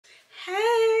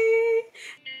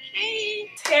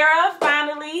Jaterra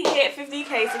finally hit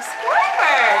 50K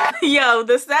subscribers. Yo,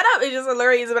 the setup is just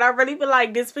hilarious, but I really feel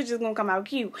like this picture's gonna come out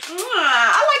cute.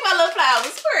 I like my little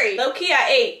flowers. Free. Low key, I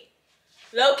ate.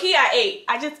 Low key, I ate.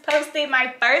 I just posted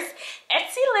my first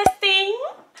Etsy listing.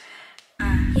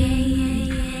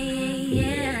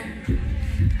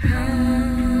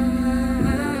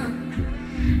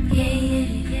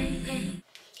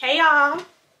 Hey y'all.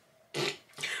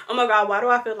 Oh my god, why do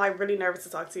I feel like really nervous to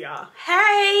talk to y'all?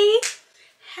 Hey.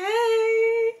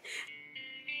 Hey.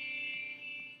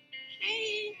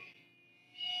 Hey.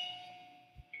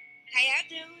 How y'all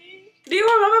doing? Do you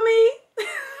remember me?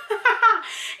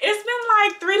 It's been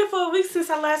like 3 to 4 weeks since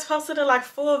I last posted a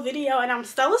full video, and I'm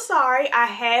so sorry. I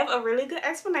have a really good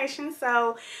explanation,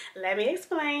 so let me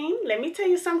explain. Let me tell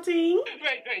you something. Wait.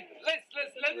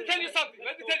 Let me tell you something.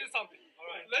 Let me tell you something.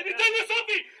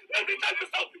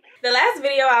 The last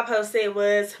video I posted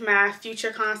was my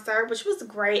future concert, which was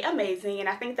great, amazing, and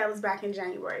I think that was back in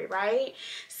January, right?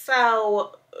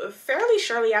 So fairly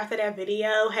shortly after that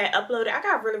video had uploaded, I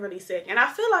got really sick, and I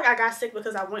feel like I got sick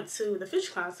because I went to the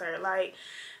future concert. Like,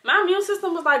 my immune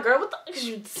system was like, girl, what the fuck is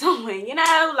you doing? You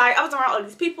know, like, I was around all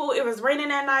these people. It was raining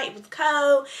that night. It was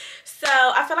cold. So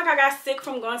I feel like I got sick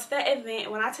from going to that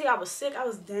event. When I tell you I was sick, I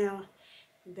was down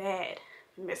bad.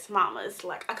 Miss Mama's,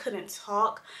 like, I couldn't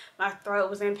talk. My throat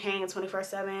was in pain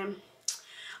 24/7.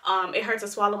 It hurt to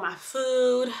swallow my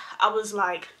food. I was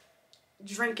like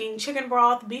drinking chicken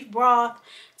broth, beef broth,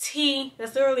 tea.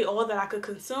 That's literally all that I could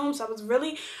consume. So I was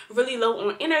really low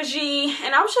on energy,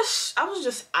 and I was just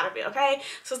out of it. Okay,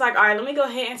 so it's like, all right, let me go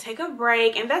ahead and take a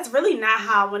break. And that's really not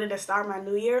how I wanted to start my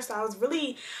new year. So I was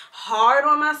really hard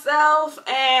on myself,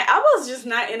 and I was just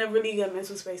not in a really good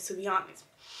mental space, to be honest.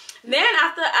 Then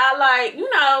after I,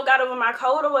 got over my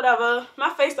cold or whatever,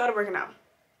 my face started working out.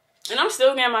 And I'm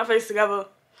still getting my face together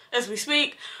as we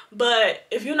speak. But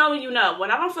if you know, you know.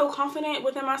 When I don't feel confident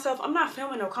within myself, I'm not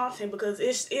filming no content, because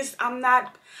I'm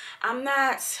not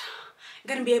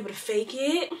gonna be able to fake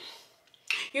it.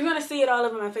 You're gonna see it all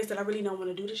over my face that I really don't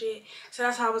want to do the shit. So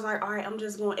that's how I was like, all right, I'm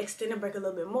just gonna extend the break a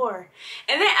little bit more.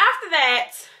 And then after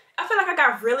that, I feel like I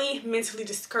got really mentally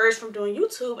discouraged from doing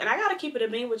YouTube, and I gotta keep it a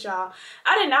bean with y'all.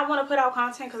 I did not want to put out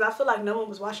content because I feel like no one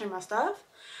was watching my stuff.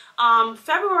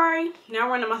 February, now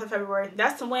we're in the month of February,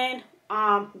 that's when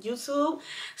YouTube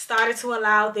started to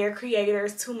allow their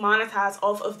creators to monetize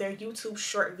off of their YouTube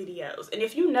short videos. And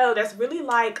if you know, that's really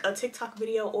like a TikTok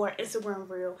video or Instagram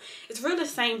reel. It's really the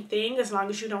same thing, as long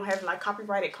as you don't have like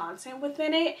copyrighted content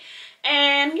within it.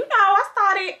 And I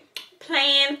started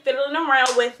playing, fiddling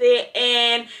around with it,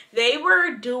 and they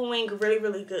were doing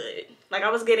really good. Like, I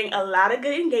was getting a lot of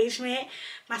good engagement.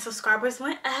 My subscribers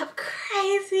went up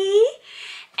crazy,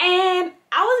 and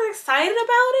I was excited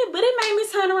about it, but it made me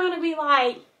turn around and be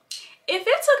like, if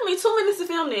it took me 2 minutes to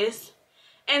film this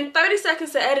and 30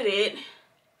 seconds to edit it,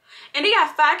 and they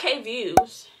got 5K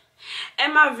views,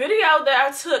 and my video that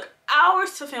I took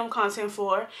hours to film content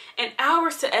for and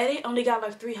hours to edit only got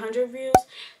like 300 views,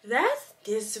 that's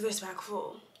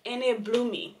disrespectful. And it blew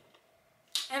me.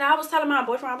 And I was telling my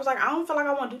boyfriend, I was like, I don't feel like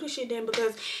I want to do this shit then,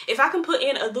 because if I can put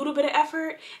in a little bit of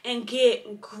effort and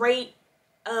get great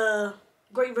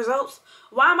results,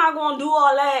 why am I going to do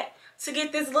all that to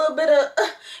get this little bit of,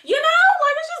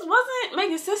 like, it just wasn't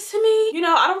making sense to me.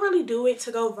 I don't really do it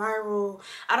to go viral.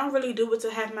 I don't really do it to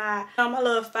have my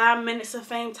little 5 minutes of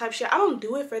fame type shit. I don't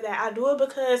do it for that. I do it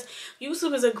because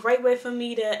YouTube is a great way for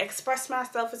me to express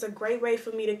myself. It's a great way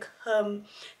for me to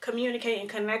communicate and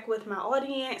connect with my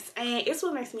audience, and it's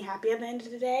what makes me happy at the end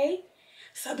of the day.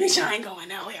 So bitch, I ain't going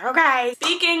nowhere, okay?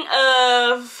 Speaking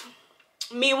of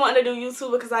me wanting to do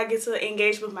YouTube because I get to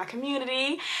engage with my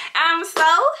community, I'm so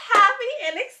happy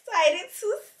and excited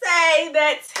to say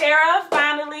that Tara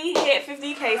finally hit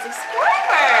 50K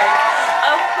subscribers.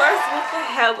 Of course, with the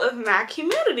help of my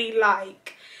community.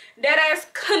 Like, that ass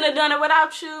couldn't have done it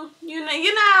without you. You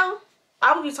know.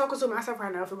 I would be talking to myself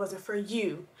right now if it wasn't for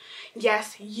you.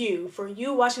 Yes, you. For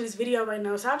you watching this video right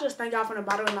now. So I just thank y'all from the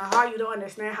bottom of my heart. You don't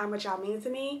understand how much y'all mean to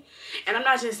me. And I'm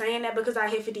not just saying that because I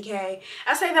hit 50K.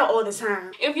 I say that all the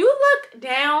time. If you look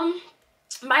down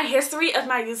my history of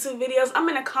my YouTube videos, I'm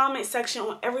in the comment section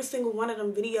on every single one of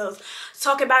them videos,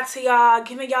 talking back to y'all,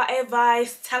 giving y'all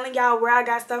advice, telling y'all where I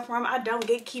got stuff from. I don't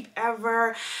gatekeep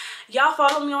ever. Y'all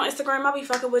follow me on Instagram. I be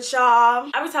fucking with y'all.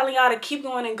 I be telling y'all to keep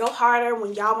going and go harder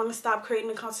when y'all want to stop creating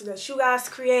the content that you guys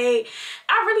create.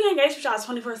 I really engage with y'all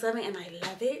 24/7, and I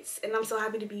love it. And I'm so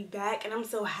happy to be back, and I'm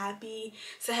so happy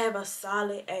to have a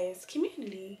solid ass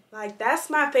community. Like, that's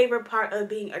my favorite part of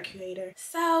being a creator.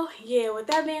 So yeah, with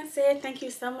that being said, thank you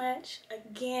so much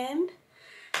again.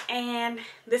 and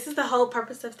this is the whole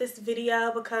purpose of this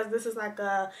video, because this is like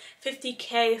a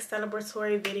 50K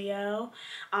celebratory video.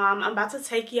 I'm about to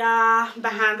take y'all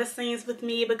behind the scenes with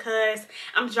me because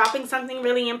I'm dropping something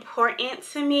really important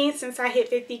to me since I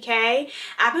hit 50K.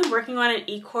 I've been working on an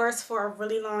e-course for a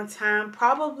really long time,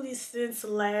 probably since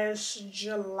last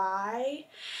July.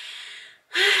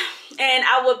 And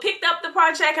I would pick up the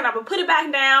project and I would put it back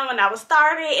down when I would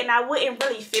start it, and I wouldn't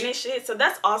really finish it. So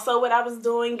that's also what I was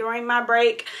doing during my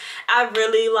break. I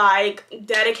really like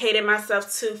dedicated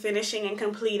myself to finishing and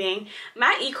completing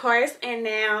my e-course, and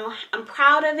now I'm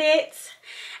proud of it.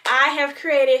 I have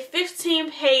created 15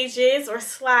 pages or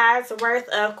slides worth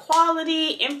of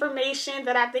quality information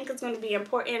that I think is going to be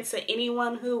important to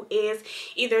anyone who is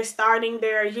either starting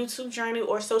their YouTube journey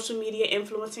or social media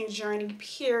influencing journey,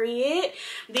 period.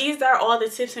 These are all the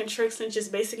tips and tricks and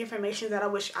just basic information that I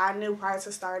wish I knew prior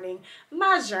to starting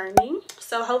my journey.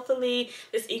 So hopefully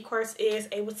this e-course is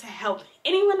able to help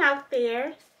anyone out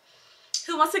there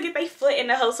who wants to get their foot in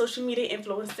the whole social media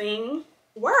influencing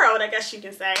world, I guess you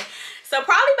can say. So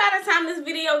probably by the time this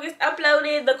video gets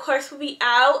uploaded, the course will be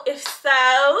out. If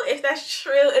that's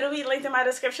true, it'll be linked in my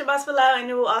description box below, and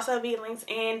it will also be linked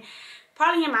in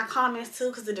probably in my comments too,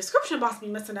 because the description box be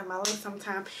messing up my links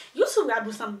sometimes. YouTube gotta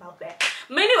do something about that.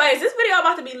 But anyways, this video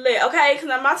about to be lit, okay? Because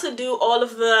I'm about to do all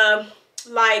of the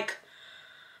like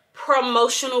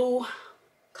promotional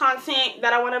content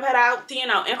that I want to put out to, you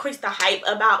know, increase the hype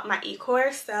about my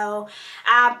e-course. So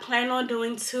I plan on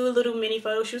doing 2 little mini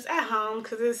photo shoots at home,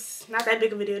 because it's not that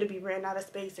big of a deal to be renting out of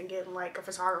space and getting like a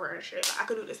photographer and shit. I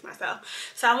could do this myself.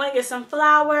 So I want to get some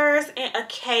flowers and a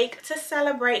cake to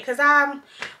celebrate, because I'm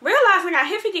realizing I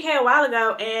hit 50K a while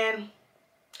ago and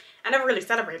I never really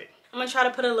celebrated. I'm gonna try to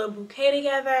put a little bouquet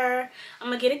together. I'm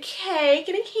gonna get a cake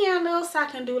and a candle so I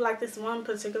can do like this one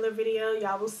particular video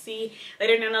y'all will see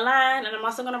later down the line. And I'm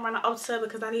also gonna run an Ulta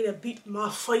because I need to beat my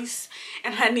face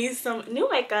and I need some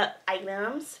new makeup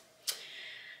items.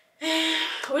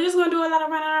 We're just gonna do a lot of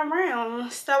running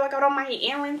around. So I got all my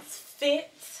earrings fit.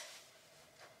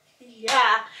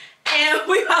 Yeah, and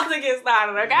we about to get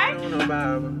started, okay?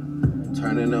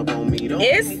 Turning up on me,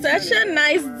 it's such a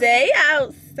nice day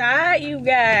outside, you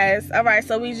guys. All right,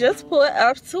 so we just pulled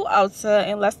up to Ulta,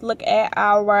 and let's look at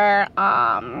our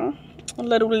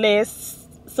little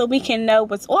list so we can know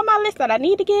what's on my list that I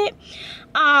need to get.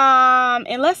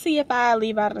 And let's see if I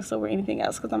leave out of the store or anything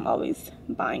else, because I'm always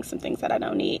buying some things that I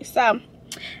don't need. So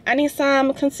I need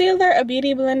some concealer, a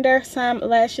beauty blender, some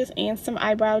lashes, and some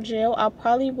eyebrow gel. I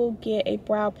probably will get a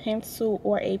brow pencil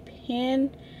or a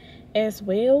pen as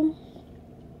well.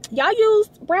 Y'all use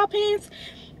brow pens?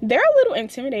 They're a little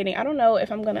intimidating. I don't know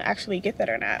if I'm gonna actually get that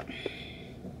or not.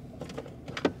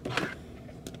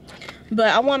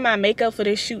 But I want my makeup for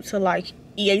this shoot to like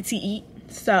eat.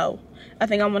 So I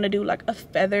think I'm gonna do like a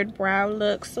feathered brow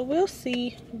look. So we'll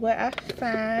see what I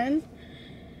find.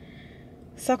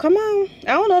 So come on.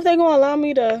 I don't know if they're gonna allow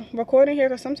me to record in here,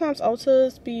 because sometimes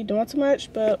Ultas be doing too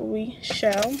much, but we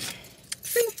shall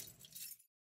see.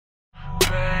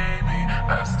 Baby,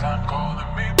 last time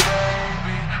calling me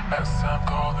baby, last time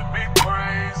calling me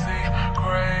crazy,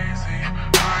 crazy,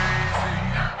 crazy.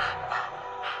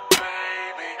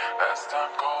 Baby, last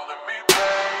time calling me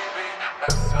baby,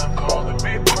 last time calling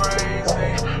me crazy,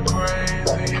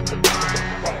 crazy,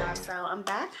 crazy. So I'm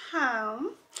back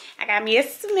home. I got me a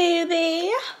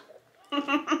smoothie.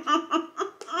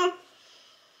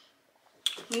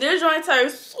 This joint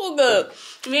tastes so good.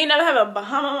 You ain't never have a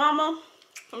Bahama Mama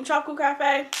from Chocolate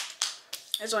Cafe?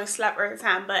 That joint slap every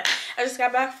time. But I just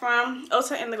got back from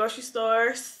Ulta in the grocery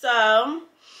store, so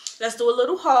let's do a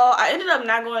little haul. I ended up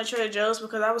not going to Trader Joe's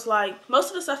because I was like, most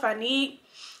of the stuff I need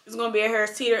is gonna be at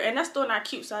Harris Teeter, and that's still not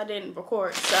cute, so I didn't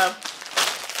record. So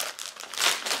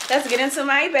let's get into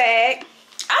my bag.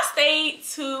 I stayed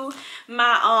to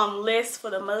my list for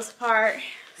the most part,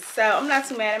 so I'm not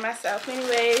too mad at myself.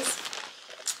 Anyways,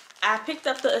 I picked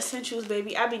up the essentials,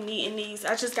 baby. I be needing these.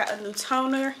 I just got a new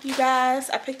toner, you guys.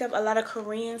 I picked up a lot of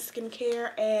Korean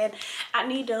skincare, and I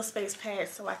need those face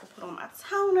pads so I can put on my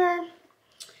toner.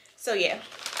 So yeah,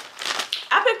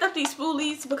 I picked up these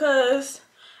spoolies because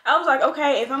I was like,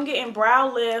 okay, if I'm getting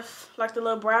brow lift, like the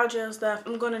little brow gel stuff,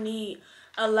 I'm gonna need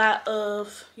a lot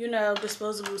of, you know,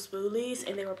 disposable spoolies.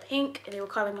 And they were pink and they were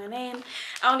calling my name.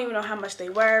 I don't even know how much they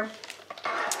were,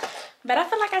 but I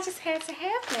feel like I just had to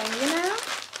have them, you know.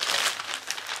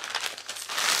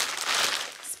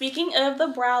 Speaking of the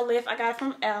brow lift, I got it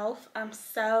from e.l.f. I'm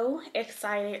so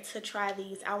excited to try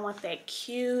these. I want that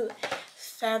cute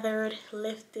feathered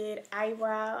lifted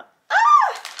eyebrow.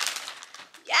 Ah!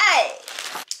 Yay!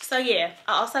 So yeah,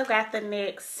 I also got the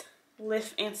NYX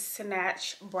Lift and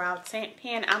Snatch Brow Tint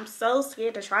Pen. I'm so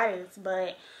scared to try this,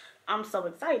 but I'm so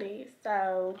excited.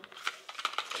 So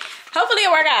hopefully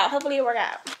it work out. Hopefully it work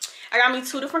out. I got me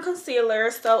 2 different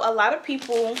concealers. So a lot of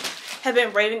people have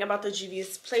been raving about the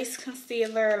Juvia's Place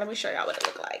concealer. Let me show y'all what it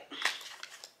look like.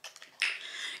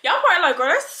 Y'all probably like, girl,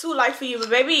 that's too light for you, but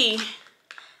baby,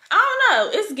 I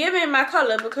don't know. It's giving my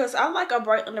color because I like a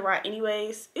bright under eye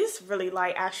anyways. It's really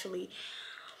light actually.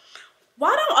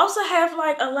 Why don't I also have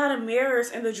like a lot of mirrors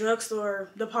in the drugstore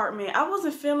department? I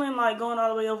wasn't feeling like going all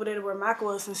the way over there to where Mac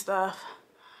was and stuff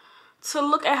to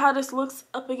look at how this looks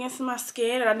up against my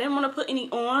skin. And I didn't want to put any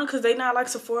on because they not like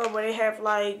Sephora where they have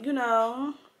like, you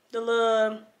know, the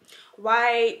little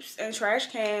wipes and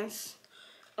trash cans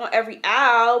on every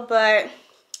aisle. But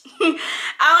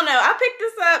I don't know. I picked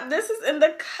this up. This is in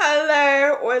the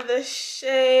color or the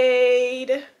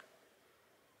shade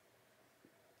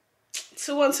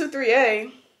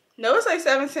 2123A. No, it's like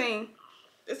 17.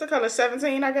 It's the color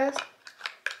 17, I guess.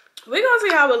 We're gonna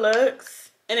see how it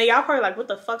looks. And then y'all probably like, what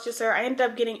the fuck, just sir? I ended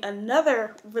up getting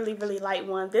another really, really light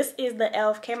one. This is the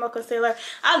e.l.f. Camo Concealer.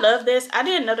 I love this. I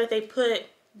didn't know that they put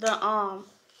the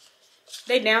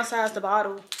they downsized the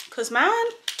bottle. Cause mine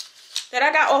that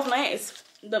I got offline is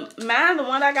the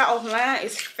one I got offline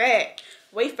is fat.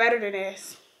 Way fatter than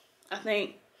this, I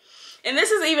think. And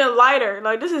this is even lighter.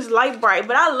 Like, this is light bright.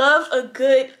 But I love a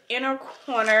good inner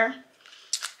corner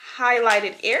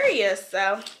highlighted area.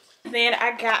 So then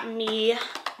I got me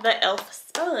the e.l.f.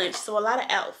 sponge. So a lot of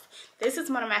e.l.f. This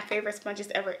is one of my favorite sponges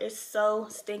ever. It's so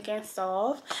stinking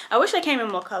soft. I wish they came in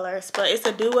more colors, but it's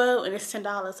a duo and it's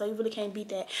 $10, so you really can't beat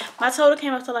that. My total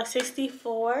came up to like $64,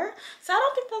 so I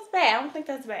don't think that's bad. I don't think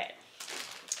that's bad.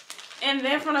 And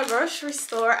then from the grocery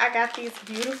store, I got these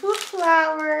beautiful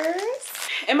flowers.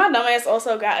 And my dumbass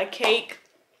also got a cake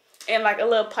and like a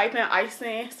little piping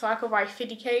icing so I could write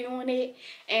 50K on it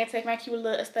and take my cute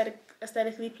little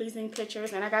aesthetically pleasing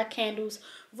pictures. And I got candles.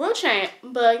 Real champ,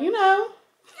 but you know,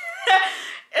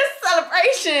 it's a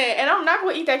celebration. And I'm not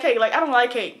going to eat that cake. Like, I don't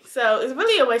like cake. So it's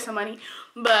really a waste of money.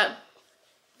 But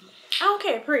I don't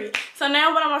care, pretty. So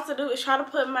now what I'm about to do is try to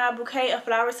put my bouquet of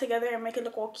flowers together and make it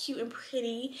look all cute and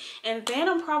pretty. And then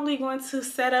I'm probably going to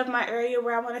set up my area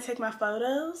where I want to take my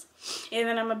photos. And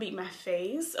then I'm going to beat my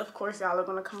face. Of course, y'all are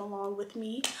going to come along with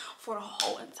me for the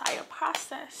whole entire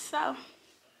process. So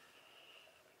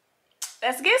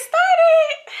let's get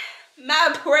started. My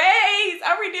braids.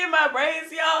 I redid my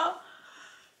braids, y'all.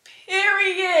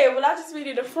 Period. Well, I just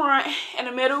redid the front and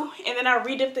the middle. And then I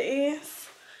redid the ends.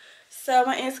 So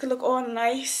my ends can look all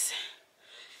nice.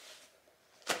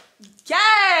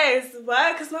 Yes!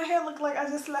 What? Because my hair look like I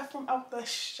just left from out the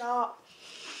shop.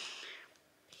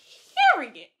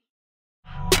 Period.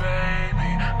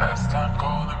 Baby, last time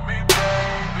calling me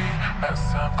baby.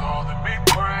 Last time calling me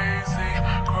crazy,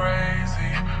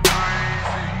 crazy, crazy.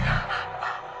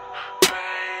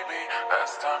 Baby,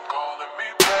 last time calling me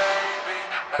baby.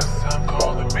 Last time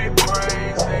calling me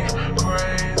crazy, crazy, crazy.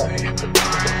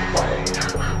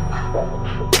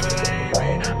 Baby,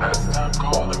 last time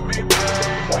calling me baby.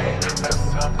 Last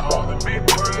time calling me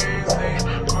crazy,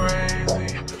 crazy.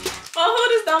 Oh, who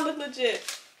this don't look legit?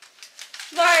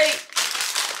 Like,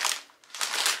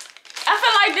 I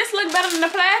feel like this look better than the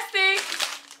plastic.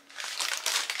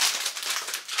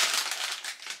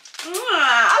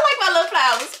 I like my little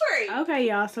flowers free. Okay,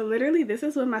 y'all, so literally this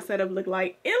is what my setup looked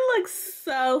like. It looks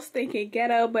so stinking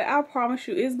ghetto, but I promise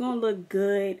you it's gonna look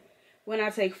good when I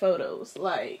take photos.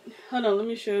 Like, hold on, let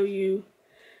me show you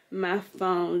my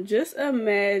phone. Just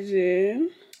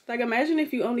imagine, like, imagine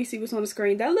if you only see what's on the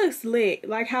screen. That looks lit.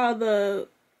 Like how the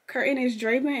curtain is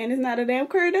draping and it's not a damn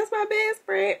curtain. That's my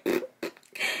bedspread.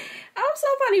 I'm so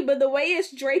funny, but the way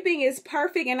it's draping is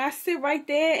perfect and I sit right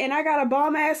there and I got a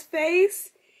bomb ass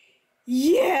face.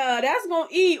 Yeah, that's gonna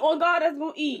eat. Oh God, that's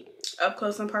gonna eat. Up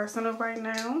close and personal right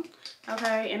now.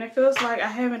 Okay, and it feels like I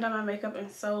haven't done my makeup in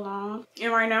so long.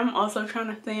 And right now I'm also trying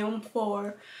to film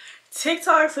for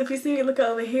TikTok. So if you see me look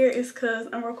over here, it's because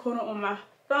I'm recording on my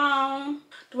phone.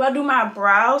 Do I do my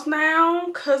brows now?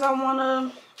 Because I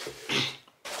want to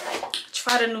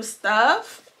try the new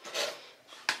stuff.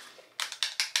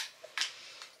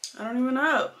 I don't even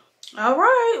know. All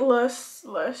right,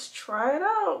 let's try it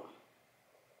out.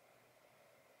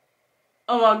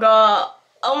 Oh my God.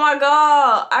 Oh my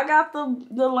God. I got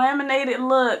the laminated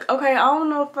look. Okay, I don't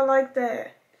know if I like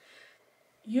that.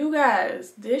 You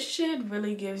guys, this shit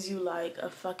really gives you like a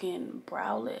fucking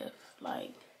brow lift.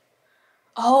 Like,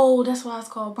 oh, that's why it's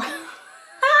called brow.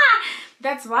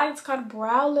 That's why it's called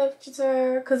brow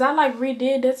lifter. Cause I like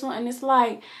redid this one and it's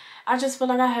like, I just feel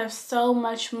like I have so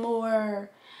much more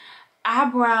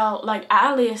eyebrow, like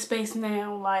eyelid space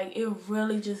now. Like it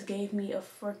really just gave me a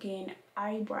freaking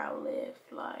eyebrow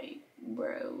lift. Like,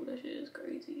 bro, that shit is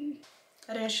crazy.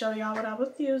 I didn't show y'all what I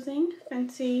was using.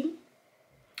 Fenty.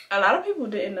 A lot of people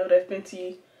didn't know that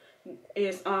Fenty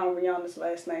is Rihanna's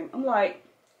last name. I'm like,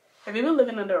 have you been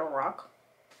living under a rock?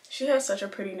 She has such a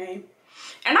pretty name.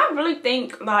 And I really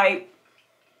think like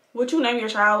what you name your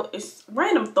child is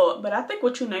random thought, but I think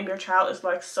what you name your child is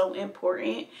like so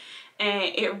important, and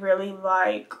it really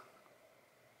like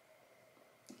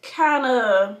kind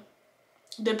of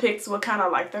depicts what kind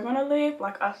of life they're gonna live.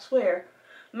 Like, I swear,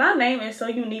 my name is so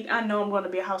unique. I know I'm gonna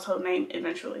be a household name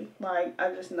eventually. Like,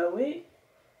 I just know it.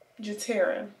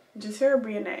 Jaterra. Jaterra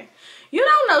Bria'Na. You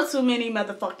don't know too many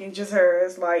motherfucking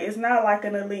Jaterras. Like, it's not like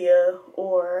an Aaliyah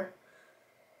or,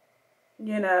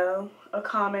 you know, a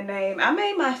common name. I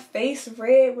made my face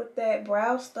red with that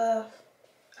brow stuff.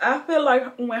 I feel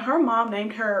like when her mom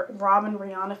named her Robin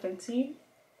Rihanna Fenty,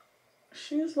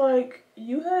 she was like,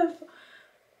 you have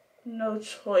no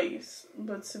choice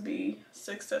but to be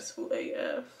successful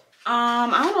AF.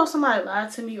 I don't know if somebody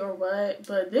lied to me or what,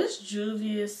 but this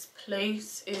Juvia's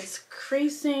place is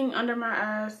creasing under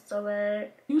my eyes so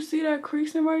bad. You see that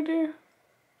creasing right there?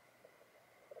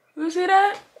 You see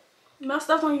that? My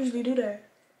stuff don't usually do that.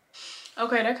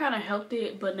 Okay, that kind of helped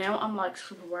it, but now I'm like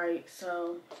super bright,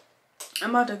 so I'm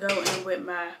about to go in with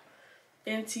my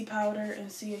Fenty powder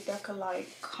and see if that could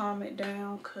like calm it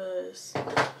down, cause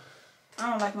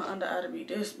I don't like my under eye to be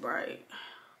this bright.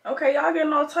 Okay, y'all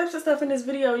getting all types of stuff in this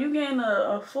video. You getting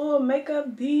a full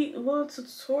makeup beat, a little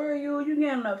tutorial. You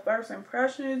getting the first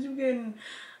impressions. You getting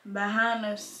behind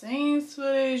the scenes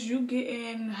footage. You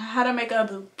getting how to make a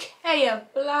bouquet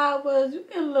of flowers. You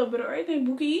getting a little bit of everything,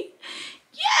 bouquet.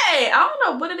 Yeah, I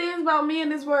don't know what it is about me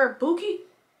and this word bouquet,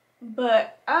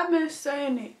 but I've been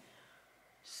saying it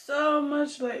so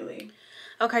much lately.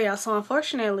 Okay, y'all, so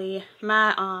unfortunately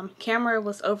my camera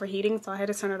was overheating, so I had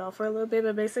to turn it off for a little bit,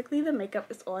 but basically the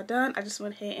makeup is all done. I just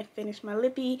went ahead and finished my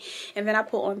lippy, and then I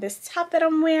put on this top that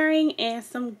I'm wearing and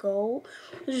some gold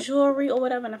jewelry or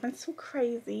whatever, nothing too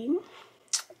crazy.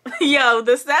 Yo,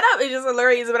 the setup is just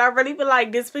hilarious, but I really feel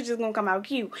like this picture's gonna come out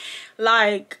cute.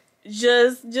 Like,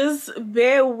 just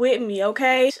bear with me,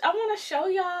 okay? I want to show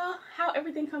y'all how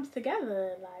everything comes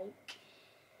together. Like,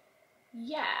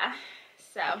 yeah,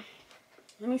 so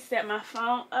let me set my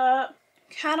phone up.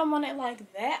 Kind of want it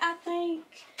like that, I think.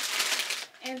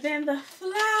 And then the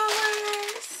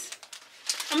flowers.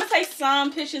 I'm going to take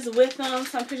some pictures with them,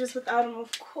 some pictures without them,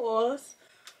 of course.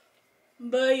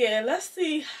 But yeah, let's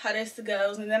see how this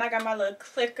goes. And then I got my little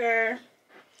clicker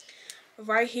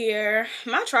right here.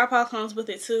 My tripod comes with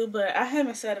it too, but I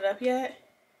haven't set it up yet.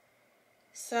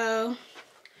 So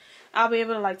I'll be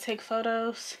able to like take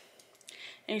photos.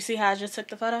 And you see how I just took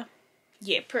the photo?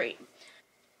 Yeah, pretty.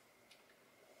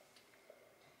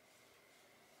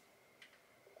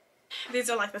 These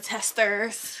are like the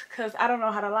testers, because I don't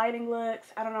know how the lighting looks.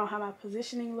 I don't know how my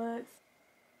positioning looks.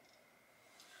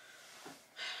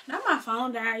 Not my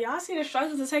phone down. Y'all see the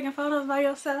struggles of taking photos by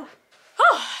yourself?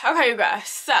 Okay, you guys.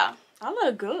 So, I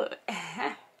look good.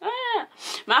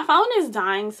 My phone is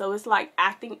dying, so it's like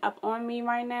acting up on me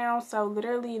right now. So,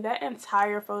 literally, that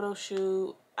entire photo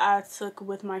shoot I took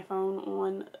with my phone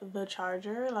on the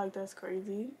charger. Like, that's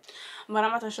crazy. But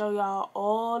I'm about to show y'all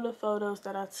all the photos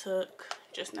that I took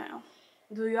just now.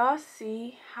 Do y'all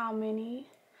see how many?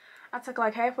 I took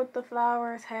like half with the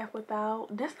flowers, half without.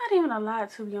 That's not even a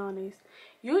lot, to be honest.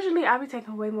 Usually I be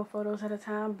taking way more photos at a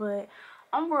time, but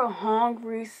I'm real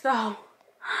hungry, so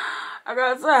I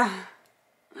got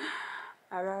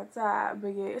time. But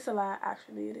yeah, it's a lot.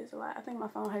 Actually, it is a lot. I think my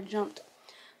phone had jumped.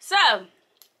 So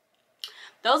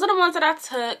those are the ones that I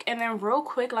took, and then real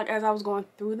quick, like as I was going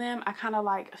through them, I kind of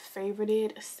like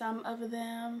favorited some of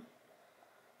them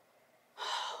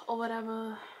or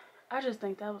whatever. I just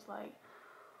think that was like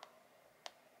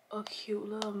a cute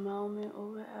little moment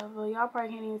or whatever. Y'all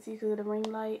probably can't even see because of the ring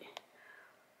light,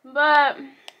 but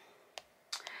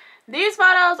these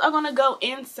photos are gonna go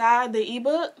inside the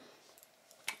ebook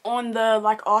on the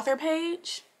like author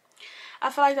page. I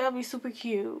feel like that would be super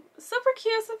cute. Super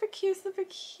cute, super cute, super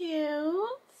cute.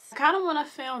 I kind of want to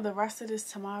film the rest of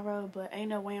this tomorrow, but ain't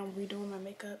no way I'm redoing my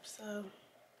makeup, so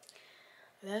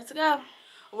let's go.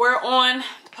 We're on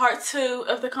part 2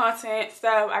 of the content.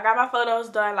 So I got my photos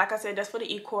done. Like I said, that's for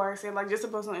the e-course, and like just to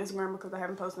post on Instagram because I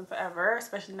haven't posted in forever,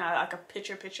 especially not like a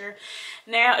picture.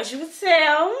 Now, as you can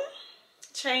tell,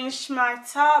 changed my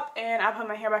top and I put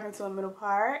my hair back into a middle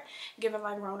part, give it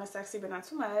like Rona sexy but not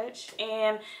too much.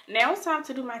 And now it's time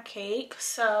to do my cake.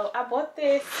 So I bought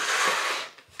this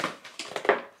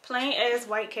plain as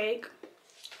white cake,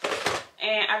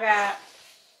 and I got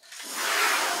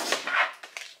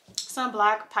some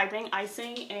black piping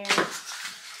icing and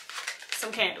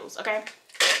some candles, okay?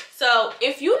 So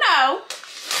if you know,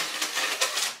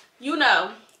 you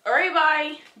know,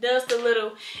 everybody does the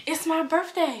little, it's my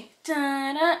birthday,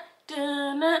 dun-na,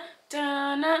 dun-na,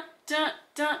 dun-na,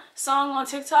 dun-dun song on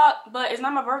TikTok, but it's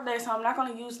not my birthday, so I'm not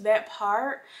gonna use that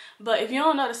part. But if you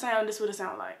don't know the sound, this is what it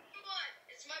sounds like. Come on,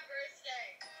 it's my birthday.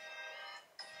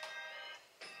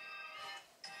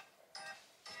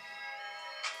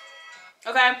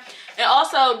 Okay, and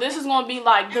also this is gonna be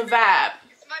like the vibe.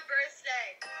 It's my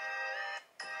birthday.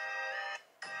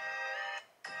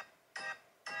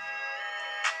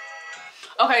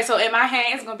 Okay, so in my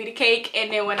hand it's gonna be the cake,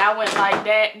 and then when I went like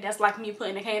that, that's like me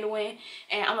putting the candle in,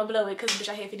 and I'm gonna blow it because bitch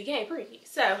I had 50K pretty.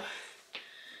 So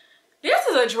this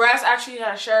is a dress, actually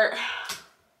not a shirt.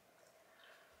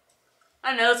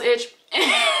 My nose itch.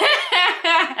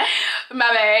 My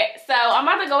bad. So I'm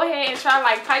about to go ahead and try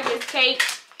like pipe this cake.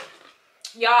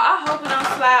 Y'all, I hope it don't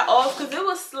slide off because it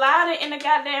was sliding in the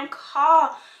goddamn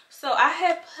car. So I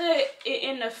had put it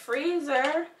in the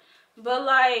freezer, but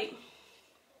like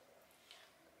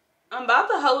I'm about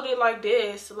to hold it like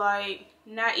this, like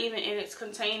not even in its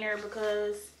container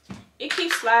because it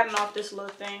keeps sliding off this little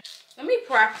thing. Let me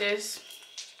practice.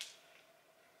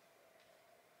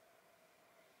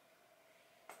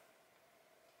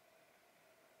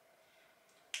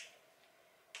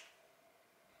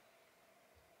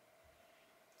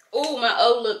 Oh, my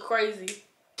O look crazy.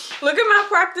 Look at my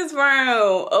practice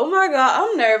round. Oh my God,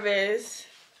 I'm nervous.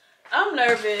 I'm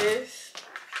nervous.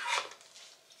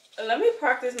 Let me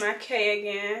practice my K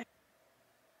again.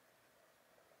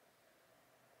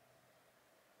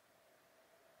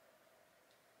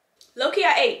 Low-key,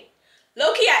 I ate.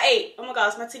 Low-key, I ate. Oh my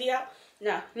God, is my titty out?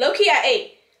 No. Low-key, I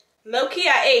ate. Low-key,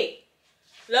 I ate.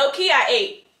 Low-key, I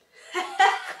ate.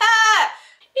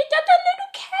 It's just a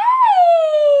little cake.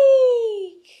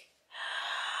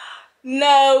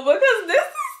 No, because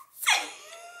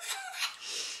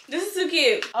this is too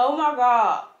cute. Oh my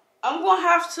God. I'm gonna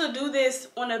have to do this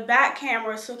on a back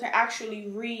camera so I can actually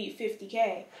read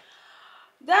 50K.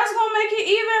 That's gonna make it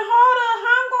even harder.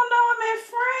 How I'm gonna know I'm in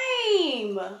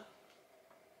frame?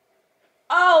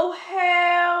 Oh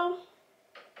hell.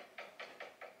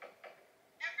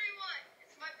 Everyone,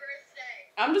 it's my birthday.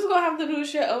 I'm just gonna have to do this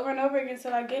shit over and over again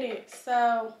until I get it.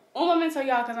 So, one moment to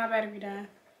y'all because my battery done.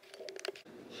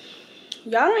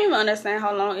 Y'all don't even understand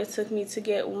how long it took me to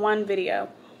get one video.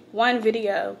 One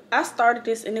video. I started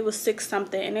this and it was 6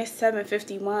 something and it's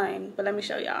 7:51. But let me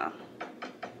show y'all.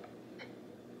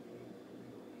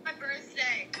 My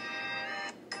birthday.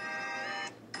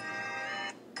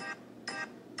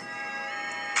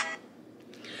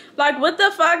 Like what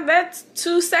the fuck? That's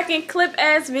 2-second clip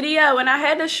ass video and I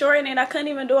had to shorten it. I couldn't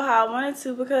even do it how I wanted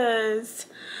to because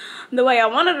the way I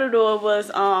wanted to do it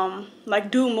was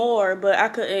like do more, but I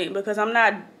couldn't because I'm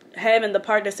not having the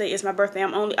part that say it's my birthday.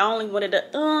 I only wanted to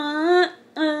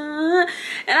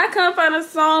and I couldn't find a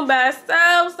song by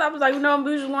itself, so I was like, you know, I'm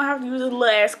usually gonna have to use a little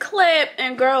ass clip.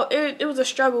 And girl, it was a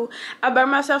struggle. I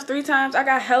burned myself 3 times. I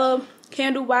got hella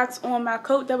candle wax on my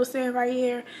coat that was sitting right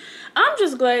here. I'm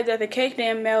just glad that the cake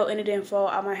didn't melt and it didn't fall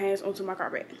out my hands onto my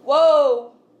carpet.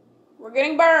 Whoa, we're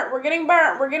getting burnt. We're getting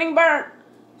burnt. We're getting burnt.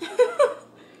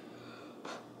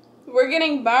 We're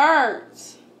getting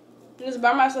burnt. Just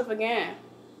burn myself again.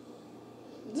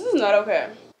 This is not okay.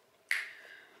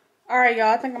 Alright, y'all.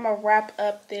 I think I'm going to wrap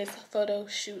up this photo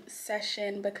shoot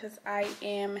session because I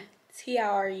am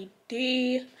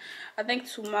TRD. I think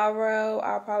tomorrow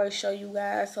I'll probably show you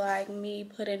guys like me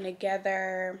putting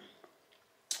together,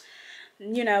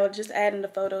 you know, just adding the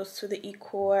photos to the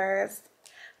e-course,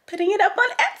 putting it up on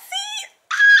Etsy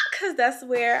because that's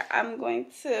where I'm going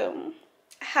to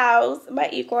house my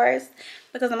e-course,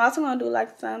 because I'm also going to do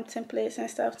like some templates and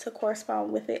stuff to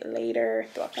correspond with it later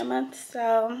throughout the month.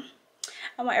 So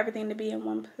I want everything to be in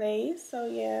one place. So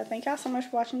yeah, thank y'all so much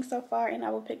for watching so far, and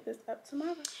I will pick this up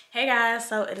tomorrow. Hey guys,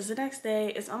 so it is the next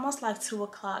day. It's almost like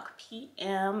 2:00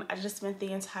 p.m. I just spent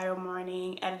the entire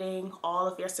morning editing all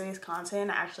of yesterday's content.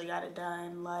 I actually got it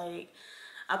done. Like,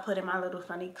 I put in my little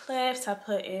funny clips, I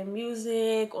put in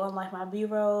music on like my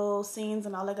b-roll scenes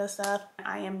and all that good stuff.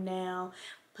 I am now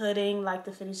putting like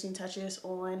the finishing touches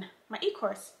on my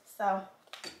e-course. So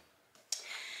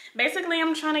basically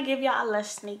I'm trying to give y'all a little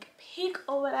sneak peek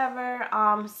or whatever.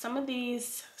 Some of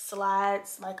these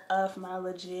slides like of my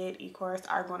legit e-course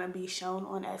are going to be shown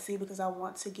on Etsy because I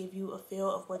want to give you a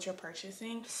feel of what you're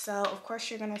purchasing. So of course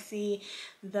you're going to see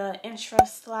the intro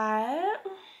slide.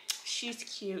 She's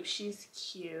cute. She's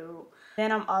cute.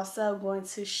 Then I'm also going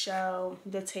to show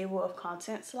the table of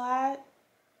contents slide.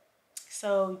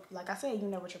 So like I said, you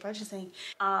know what you're purchasing.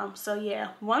 So yeah,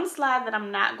 one slide that I'm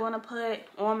not going to put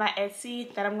on my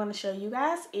Etsy that I'm going to show you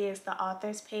guys is the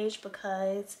author's page,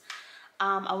 because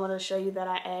I want to show you that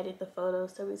I added the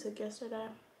photos that we took yesterday.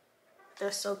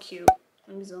 They're so cute.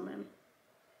 Let me zoom in.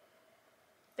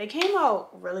 They came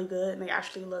out really good and they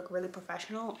actually look really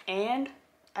professional, and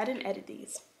I didn't edit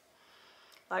these.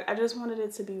 Like, I just wanted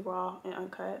it to be raw and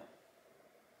uncut.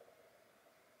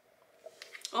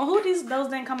 Oh, those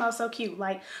didn't come out so cute.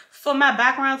 Like, for my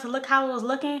background to look how it was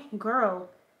looking, girl,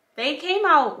 they came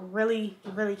out really,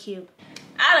 really cute.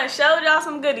 I done showed y'all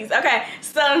some goodies. Okay,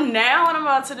 so now what I'm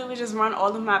about to do is just run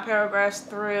all of my paragraphs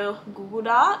through Google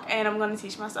Doc, and I'm going to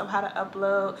teach myself how to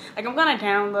upload. Like, I'm going to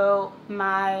download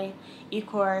my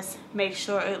e-course, make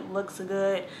sure it looks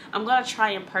good. I'm going to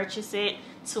try and purchase it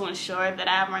to ensure that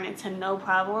I run into no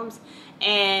problems.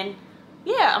 And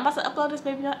yeah, I'm about to upload this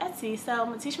baby on Etsy. So I'm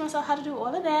going to teach myself how to do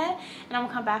all of that, and I'm going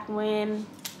to come back when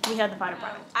we have the final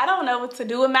product. I don't know what to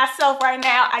do with myself right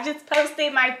now. I just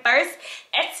posted my first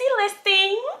Etsy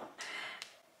listing.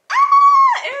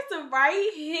 It's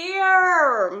right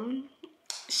here.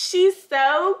 She's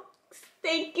so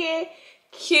stinking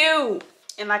cute.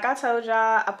 And like I told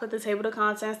y'all, I put the table of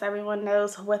contents so everyone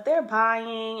knows what they're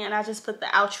buying. And I just put the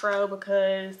outro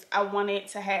because I wanted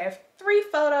to have 3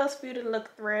 photos for you to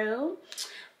look through.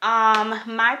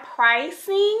 My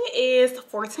pricing is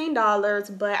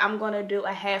 $14, but I'm gonna do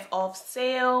a half off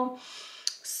sale.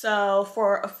 So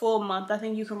for a full month, I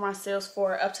think you can run sales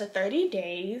for up to 30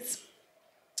 days.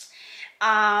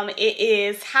 It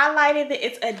is highlighted that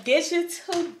it's a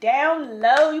digital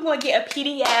download. You're gonna get a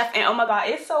PDF, and oh my god,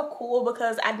 it's so cool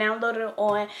because I downloaded it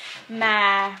on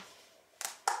my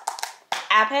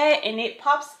iPad and it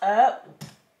pops up.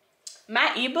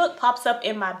 My ebook pops up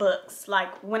in my books,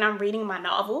 like when I'm reading my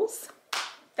novels.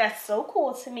 That's so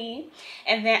cool to me.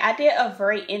 And then I did a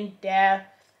very in-depth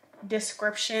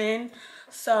description,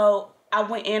 so I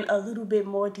went in a little bit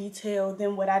more detail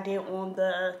than what I did on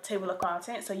the table of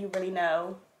contents, so you really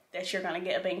know that you're gonna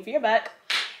get a bang for your buck.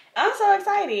 I'm so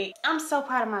excited. I'm so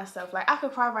proud of myself. Like, I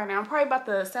could cry right now. I'm probably about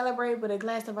to celebrate with a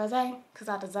glass of rosé because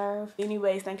I deserve.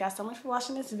 Anyways, thank y'all so much for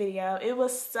watching this video. It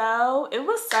was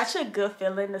such a good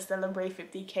feeling to celebrate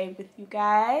 50K with you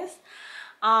guys.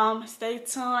 Stay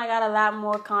tuned. I got a lot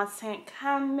more content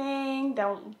coming.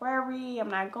 Don't worry, I'm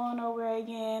not going nowhere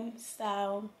again.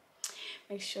 So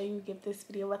make sure you give this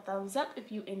video a thumbs up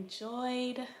if you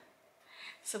enjoyed.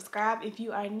 Subscribe if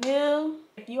you are new.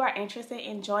 If you are interested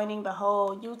in joining the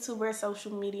whole YouTuber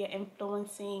social media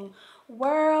influencing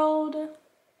world,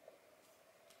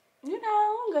 you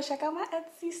know, go check out my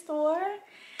Etsy store.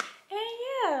 And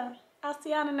yeah, I'll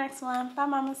see y'all in the next one. Bye,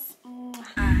 mamas.